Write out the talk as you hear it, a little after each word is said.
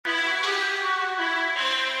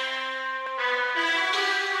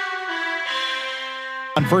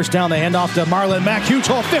On first down, they hand off to Marlon Mack. Huge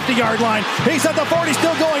hole, 50-yard line. He's at the 40,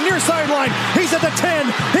 still going near sideline. He's at the 10.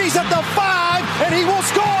 He's at the 5, and he will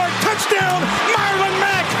score. Touchdown, Marlon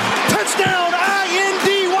Mack. Touchdown,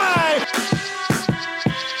 I-N-D-Y.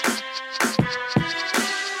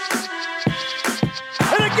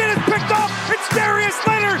 And again, it's picked off. It's Darius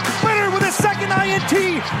Leonard. Leonard with his second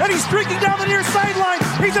INT, and he's streaking down the near sideline.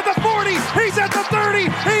 He's at the 40. He's at the 30.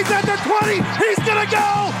 He's at the 20. He's going to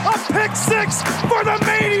go. A pick six for the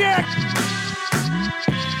Maniac.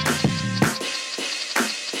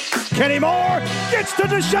 Kenny Moore gets to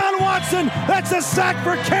Deshaun Watson. That's a sack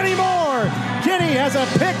for Kenny Moore. Kenny has a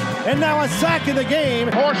pick and now a sack in the game.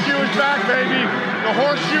 Horseshoe is back, baby. The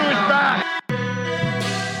horseshoe is back.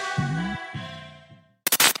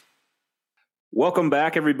 Welcome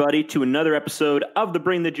back, everybody, to another episode of the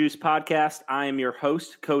Bring the Juice podcast. I am your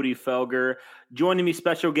host, Cody Felger. Joining me,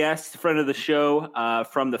 special guest, friend of the show,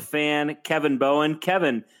 from The Fan, Kevin Bowen.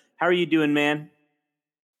 Kevin, how are you doing, man?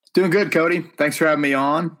 Doing good, Cody. Thanks for having me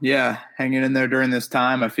on. Yeah, hanging in there during this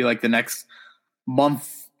time. I feel like the next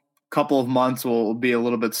couple of months will be a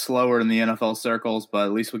little bit slower in the NFL circles, but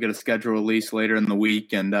at least we'll get a schedule release later in the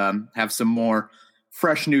week and have some more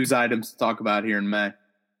fresh news items to talk about here in May.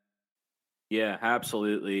 Yeah,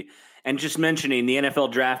 absolutely. And just mentioning, the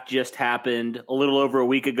NFL draft just happened a little over a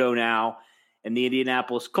week ago now, and the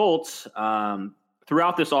Indianapolis Colts,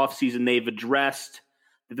 throughout this offseason, they've addressed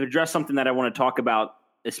something that I want to talk about,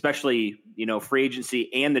 especially, free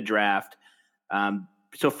agency and the draft.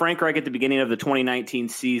 So Frank Reich at the beginning of the 2019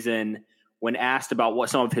 season, when asked about what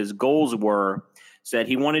some of his goals were, said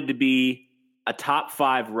he wanted to be a top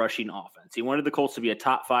 5 rushing offense. He wanted the Colts to be a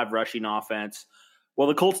top 5 rushing offense. Well,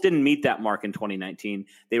 the Colts didn't meet that mark in 2019.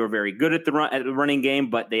 They were very good at the running game,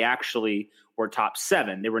 but they actually were top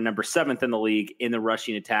 7. They were number 7th in the league in the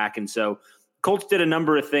rushing attack. And so Colts did a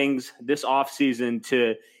number of things this offseason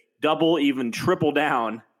to double, even triple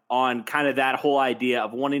down on kind of that whole idea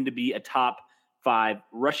of wanting to be a top 5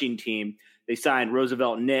 rushing team. They signed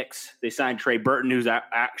Roosevelt Nix. They signed Trey Burton, who's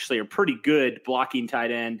actually a pretty good blocking tight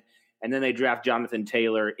end. And then they draft Jonathan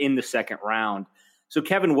Taylor in the second round. So,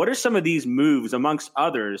 Kevin, what are some of these moves, amongst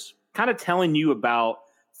others, kind of telling you about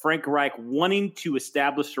Frank Reich wanting to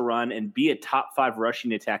establish a run and be a top 5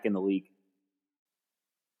 rushing attack in the league?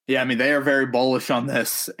 Yeah, I mean, they are very bullish on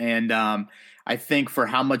this. And I think for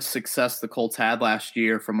how much success the Colts had last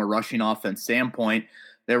year from a rushing offense standpoint,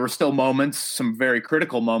 there were still moments, some very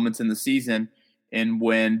critical moments in the season, and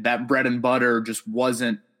when that bread and butter just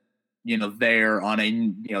wasn't there on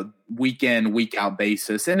a, week in, week out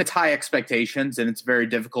basis. And it's high expectations and it's very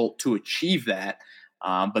difficult to achieve that.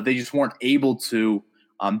 But they just weren't able to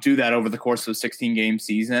do that over the course of a 16-game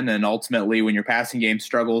season. And ultimately, when your passing game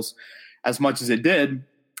struggles as much as it did,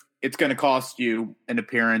 it's going to cost you an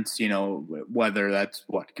appearance, whether that's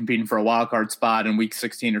competing for a wild card spot in week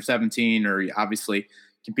 16 or 17, or obviously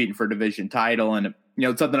competing for a division title. And,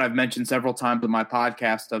 it's something I've mentioned several times in my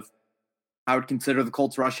podcast of, I would consider the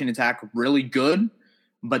Colts rushing attack really good,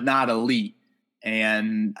 but not elite.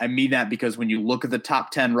 And I mean that because when you look at the top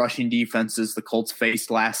 10 rushing defenses the Colts faced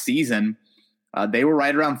last season, they were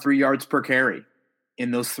right around 3 yards per carry in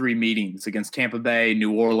those 3 meetings against Tampa Bay,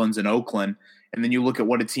 New Orleans, and Oakland. And then you look at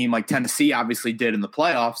what a team like Tennessee obviously did in the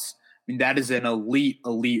playoffs. I mean, that is an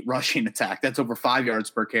elite rushing attack. That's over 5 yards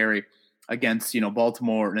per carry against,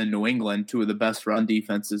 Baltimore and New England, 2 of the best run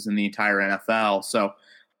defenses in the entire NFL. So,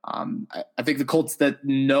 I think the Colts that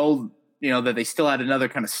know, that they still had another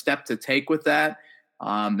kind of step to take with that.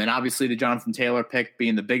 And obviously the Jonathan Taylor pick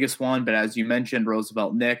being the biggest one. But as you mentioned,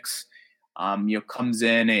 Roosevelt Nix, comes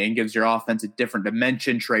in and gives your offense a different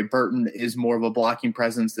dimension. Trey Burton is more of a blocking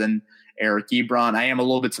presence than Eric Ebron. I am a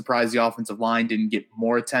little bit surprised the offensive line didn't get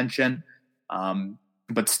more attention.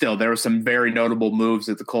 But still, there were some very notable moves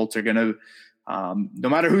that the Colts are going to, no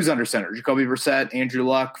matter who's under center, Jacoby Brissett, Andrew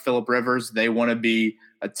Luck, Phillip Rivers, they want to be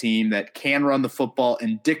a team that can run the football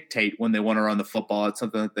and dictate when they want to run the football. It's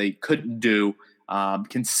something that they couldn't do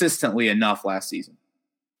consistently enough last season.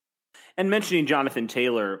 And mentioning Jonathan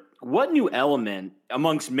Taylor, what new element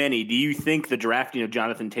amongst many do you think the drafting of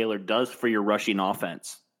Jonathan Taylor does for your rushing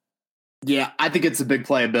offense? Yeah, I think it's a big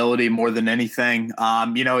playability more than anything.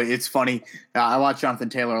 It's funny. I watch Jonathan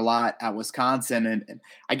Taylor a lot at Wisconsin, and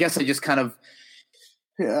I guess I just kind of,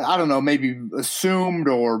 I don't know, maybe assumed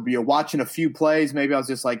or watching a few plays. Maybe I was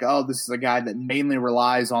just like, oh, this is a guy that mainly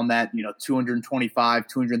relies on that, 225,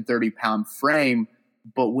 230-pound frame.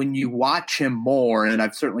 But when you watch him more, and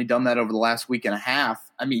I've certainly done that over the last week and a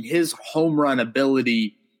half, I mean, his home run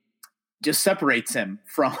ability just separates him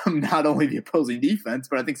from not only the opposing defense,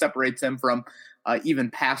 but I think separates him from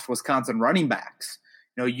even past Wisconsin running backs.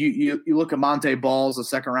 You look at Monte Ball as a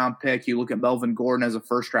second-round pick. You look at Melvin Gordon as a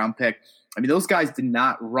first-round pick. I mean, those guys did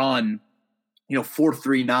not run,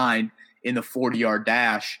 4.39 in the 40-yard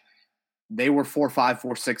dash. They were 4.5,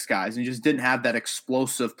 4.6 guys and just didn't have that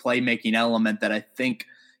explosive playmaking element that I think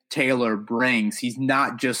Taylor brings. He's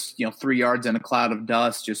not just, 3 yards in a cloud of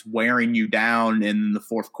dust, just wearing you down in the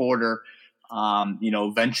fourth quarter.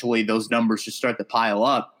 Eventually those numbers just start to pile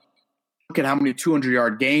up. Look at how many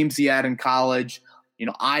 200-yard games he had in college.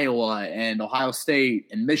 Iowa and Ohio State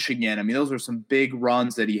and Michigan. I mean, those were some big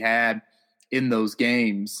runs that he had in those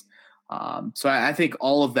games. So I think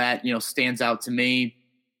all of that, stands out to me.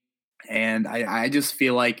 And I just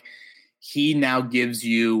feel like he now gives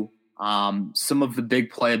you some of the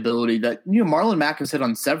big playability that, Marlon Mack has hit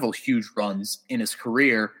on several huge runs in his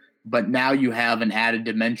career, but now you have an added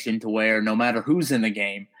dimension to where no matter who's in the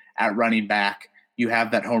game at running back, you have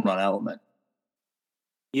that home run element.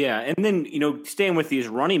 Yeah, and then, staying with these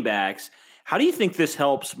running backs, how do you think this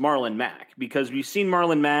helps Marlon Mack? Because we've seen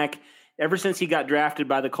Marlon Mack ever since he got drafted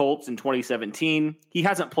by the Colts in 2017. He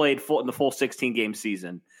hasn't played in the full 16-game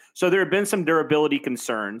season. So there have been some durability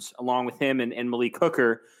concerns along with him and Malik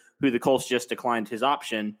Hooker, who the Colts just declined his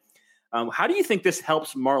option. How do you think this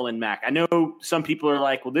helps Marlon Mack? I know some people are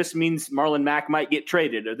like, well, this means Marlon Mack might get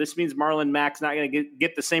traded, or this means Marlon Mack's not going to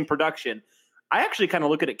get the same production. I actually kind of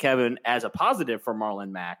look at it, Kevin, as a positive for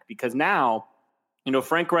Marlon Mack, because now,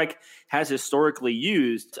 Frank Reich has historically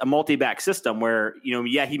used a multi-back system where,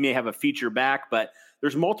 he may have a feature back, but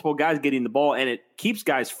there's multiple guys getting the ball and it keeps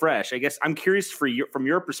guys fresh. I guess I'm curious from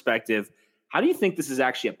your perspective, how do you think this is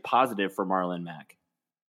actually a positive for Marlon Mack?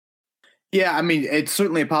 Yeah, I mean, it's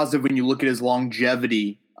certainly a positive when you look at his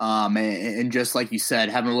longevity and just like you said,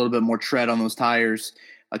 having a little bit more tread on those tires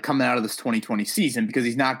coming out of this 2020 season, because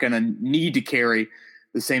he's not going to need to carry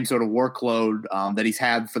the same sort of workload that he's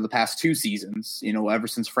had for the past two seasons, ever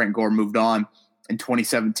since Frank Gore moved on in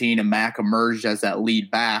 2017 and Mack emerged as that lead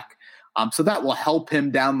back. So that will help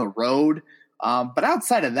him down the road. But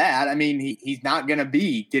outside of that, I mean, he's not going to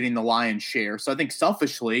be getting the lion's share. So I think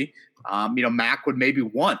selfishly, Mack would maybe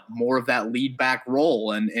want more of that lead back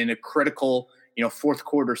role. And in a critical, fourth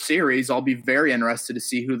quarter series, I'll be very interested to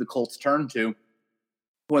see who the Colts turn to,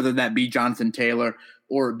 whether that be Jonathan Taylor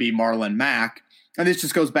or it be Marlon Mack. And this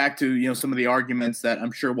just goes back to, some of the arguments that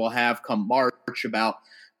I'm sure we'll have come March about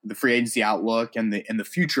the free agency outlook and the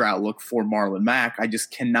future outlook for Marlon Mack. I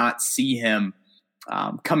just cannot see him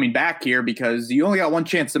coming back here because you only got one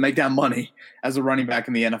chance to make that money as a running back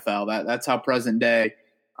in the NFL. That's how present day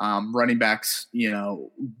running backs,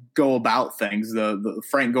 go about things. The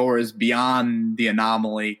Frank Gore is beyond the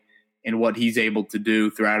anomaly in what he's able to do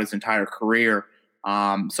throughout his entire career.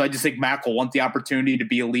 So I just think Mack will want the opportunity to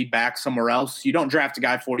be a lead back somewhere else. You don't draft a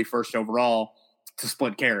guy 41st overall to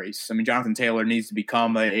split carries. I mean, Jonathan Taylor needs to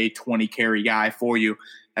become a 20 carry guy for you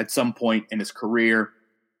at some point in his career.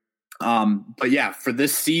 But yeah, for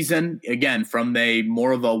this season, again, from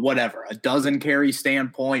more of a dozen carry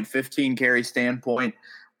standpoint, 15 carry standpoint,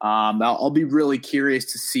 I'll be really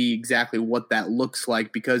curious to see exactly what that looks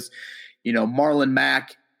like because, Marlon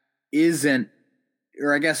Mack isn't,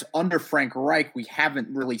 or I guess under Frank Reich, we haven't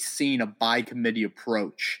really seen a by committee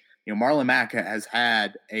approach. Marlon Mack has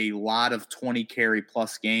had a lot of 20 carry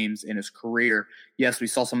plus games in his career. Yes, we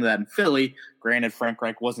saw some of that in Philly. Granted, Frank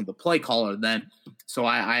Reich wasn't the play caller then. So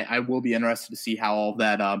I will be interested to see how all of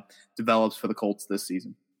that develops for the Colts this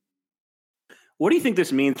season. What do you think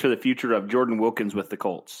this means for the future of Jordan Wilkins with the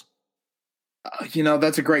Colts?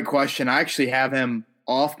 That's a great question. I actually have him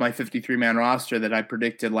off my 53-man roster that I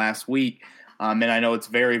predicted last week. And I know it's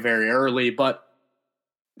very, very early, but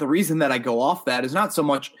the reason that I go off that is not so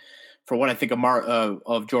much for what I think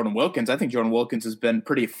of Jordan Wilkins. I think Jordan Wilkins has been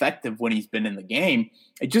pretty effective when he's been in the game.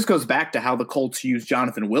 It just goes back to how the Colts used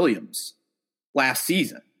Jonathan Williams last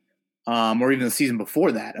season, or even the season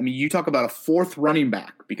before that. I mean, you talk about a fourth running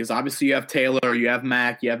back because obviously you have Taylor, you have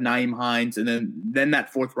Mack, you have Nyheim Hines, and then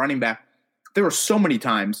that fourth running back. There were so many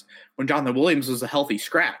times when Jonathan Williams was a healthy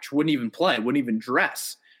scratch, wouldn't even play, wouldn't even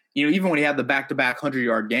dress. Even when he had the back-to-back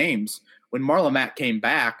 100-yard games, when Marlon Mack came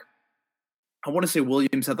back, I want to say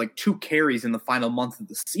Williams had like 2 carries in the final month of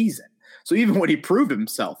the season. So even when he proved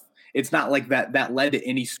himself, it's not like that led to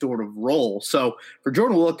any sort of role. So for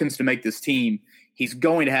Jordan Wilkins to make this team, he's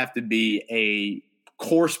going to have to be a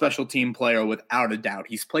core special team player without a doubt.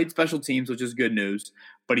 He's played special teams, which is good news,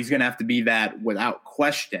 but he's going to have to be that without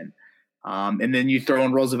question. And then you throw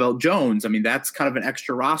in Roosevelt Jones. I mean, that's kind of an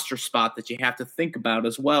extra roster spot that you have to think about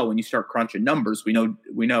as well when you start crunching numbers. We know,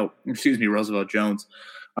 Roosevelt Jones.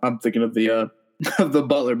 I'm thinking of the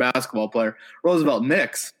Butler basketball player, Roosevelt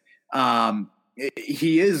Nix.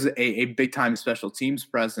 he is a big-time special teams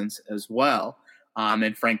presence as well.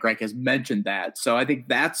 And Frank Reich has mentioned that. So I think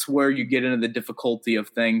that's where you get into the difficulty of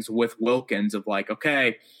things with Wilkins of like,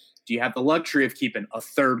 okay, do you have the luxury of keeping a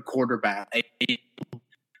third quarterback,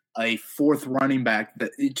 a fourth running back?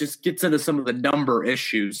 That it just gets into some of the number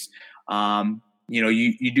issues.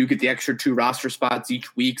 You do get the extra 2 roster spots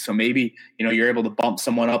each week. So maybe, you're able to bump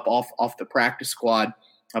someone up off the practice squad.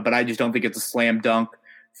 But I just don't think it's a slam dunk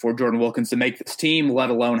for Jordan Wilkins to make this team, let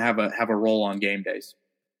alone have a role on game days.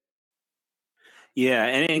 Yeah,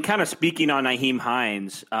 and kind of speaking on Nyheim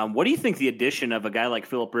Hines, what do you think the addition of a guy like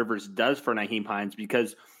Phillip Rivers does for Nyheim Hines?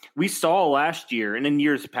 Because we saw last year and in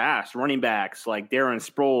years past, running backs like Darren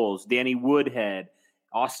Sproles, Danny Woodhead,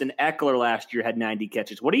 Austin Eckler last year had 90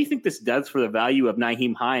 catches. What do you think this does for the value of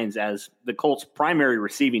Nyheim Hines as the Colts' primary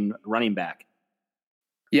receiving running back?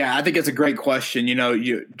 Yeah, I think it's a great question.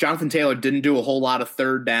 Jonathan Taylor didn't do a whole lot of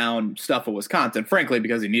third down stuff at Wisconsin, frankly,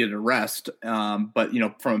 because he needed a rest. But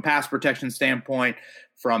from a pass protection standpoint,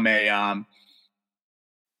 from a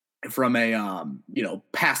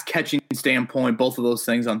pass catching standpoint, both of those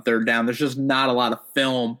things on third down, there's just not a lot of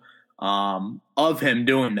film of him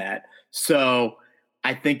doing that. So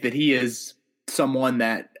I think that he is someone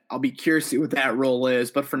that I'll be curious to see what that role is.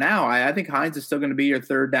 But for now, I think Hines is still going to be your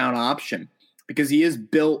third down option, because he is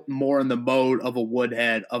built more in the mode of a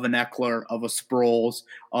Woodhead, of an Eckler, of a Sproles,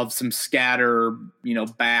 of some scatter,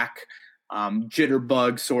 back,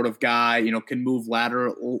 jitterbug sort of guy, can move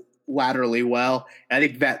laterally well. And I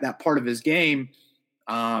think that part of his game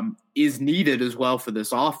is needed as well for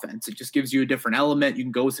this offense. It just gives you a different element. You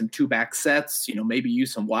can go with some 2-back sets, maybe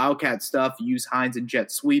use some Wildcat stuff, use Hines and jet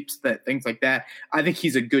sweeps, things like that. I think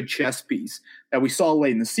he's a good chess piece that we saw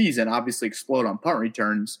late in the season, obviously explode on punt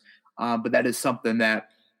returns. But that is something that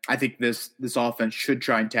I think this offense should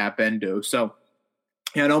try and tap into. So,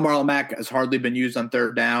 Marlon Mack has hardly been used on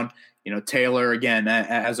third down. Taylor, again,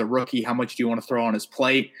 as a rookie, how much do you want to throw on his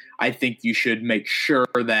plate? I think you should make sure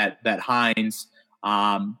that Hines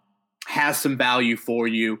has some value for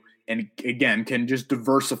you and, again, can just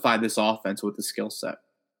diversify this offense with the skill set.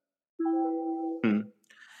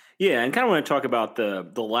 Yeah, and kind of want to talk about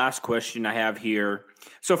the last question I have here.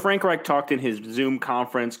 So Frank Reich talked in his Zoom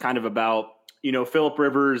conference kind of about, Phillip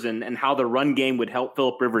Rivers and how the run game would help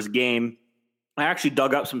Phillip Rivers' game. I actually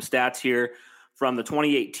dug up some stats here from the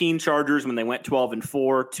 2018 Chargers when they went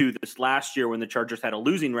 12-4 to this last year when the Chargers had a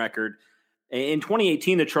losing record. In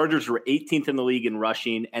 2018, the Chargers were 18th in the league in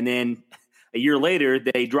rushing, and then a year later,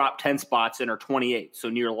 they dropped 10 spots and are 28th, so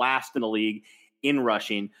near last in the league in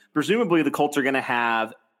rushing. Presumably, the Colts are going to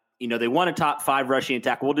have they want a top 5 rushing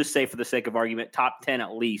attack. We'll just say for the sake of argument, top 10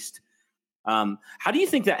 at least. How do you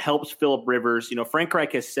think that helps Phillip Rivers? Frank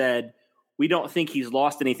Reich has said, we don't think he's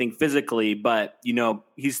lost anything physically, but,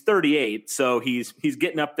 he's 38, so he's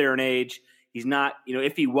getting up there in age. He's not,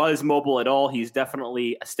 if he was mobile at all, he's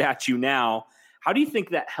definitely a statue now. How do you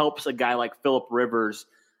think that helps a guy like Phillip Rivers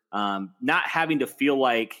not having to feel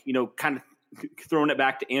like, kind of throwing it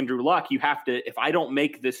back to Andrew Luck, you have to, if I don't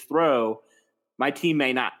make this throw, my team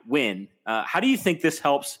may not win. How do you think this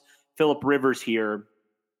helps Phillip Rivers here,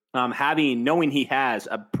 knowing he has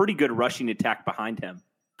a pretty good rushing attack behind him?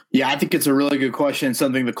 Yeah, I think it's a really good question,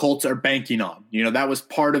 something the Colts are banking on. That was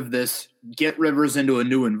part of this get Rivers into a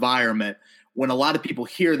new environment. When a lot of people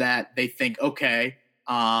hear that, they think, okay,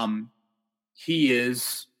 he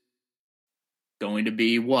is going to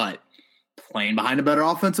be what? Playing behind a better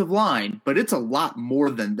offensive line, but it's a lot more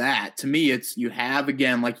than that. To me, it's you have,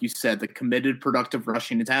 again, like you said, the committed, productive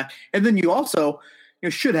rushing attack, and then you also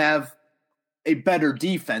should have a better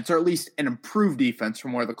defense, or at least an improved defense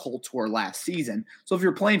from where the Colts were last season. So if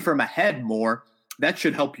you're playing from ahead more, that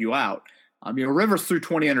should help you out. Rivers threw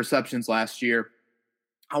 20 interceptions last year.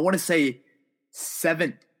 I want to say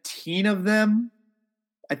 17 of them,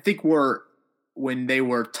 I think, were when they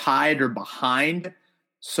were tied or behind.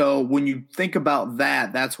 So when you think about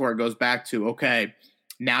that, that's where it goes back to, okay,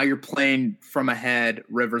 now you're playing from ahead.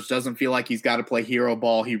 Rivers doesn't feel like he's got to play hero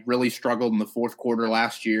ball. He really struggled in the fourth quarter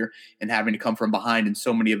last year and having to come from behind in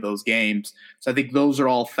so many of those games. So I think those are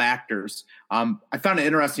all factors. I found it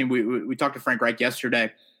interesting. We talked to Frank Reich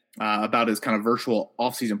yesterday about his kind of virtual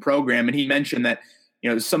offseason program, and he mentioned that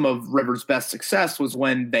some of Rivers' best success was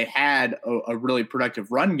when they had a really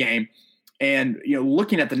productive run game. And,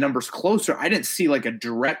 looking at the numbers closer, I didn't see like a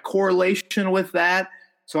direct correlation with that.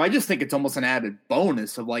 So I just think it's almost an added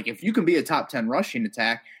bonus of like, if you can be a top 10 rushing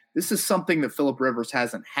attack, this is something that Phillip Rivers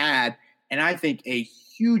hasn't had. And I think a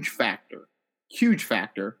huge factor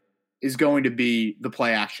is going to be the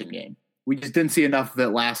play action game. We just didn't see enough of it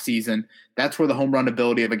last season. That's where the home run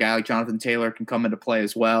ability of a guy like Jonathan Taylor can come into play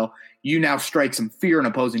as well. You now strike some fear in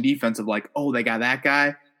opposing defense of like, oh, they got that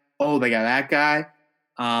guy. Oh, they got that guy.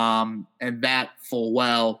 And that full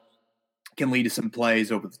well can lead to some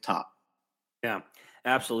plays over the top. Yeah,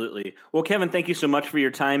 absolutely. Well, Kevin, thank you so much for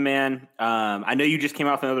your time, man. I know you just came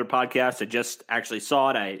off another podcast. I just actually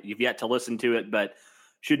saw it. You've yet to listen to it, but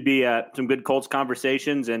should be some good Colts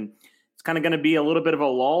conversations. And it's kind of going to be a little bit of a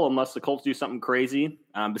lull unless the Colts do something crazy.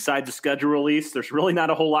 Besides the schedule release, there's really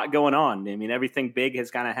not a whole lot going on. I mean, everything big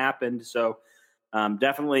has kind of happened. So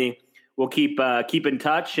definitely we'll keep in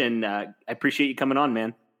touch. And I appreciate you coming on,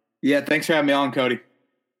 man. Yeah, thanks for having me on, Cody.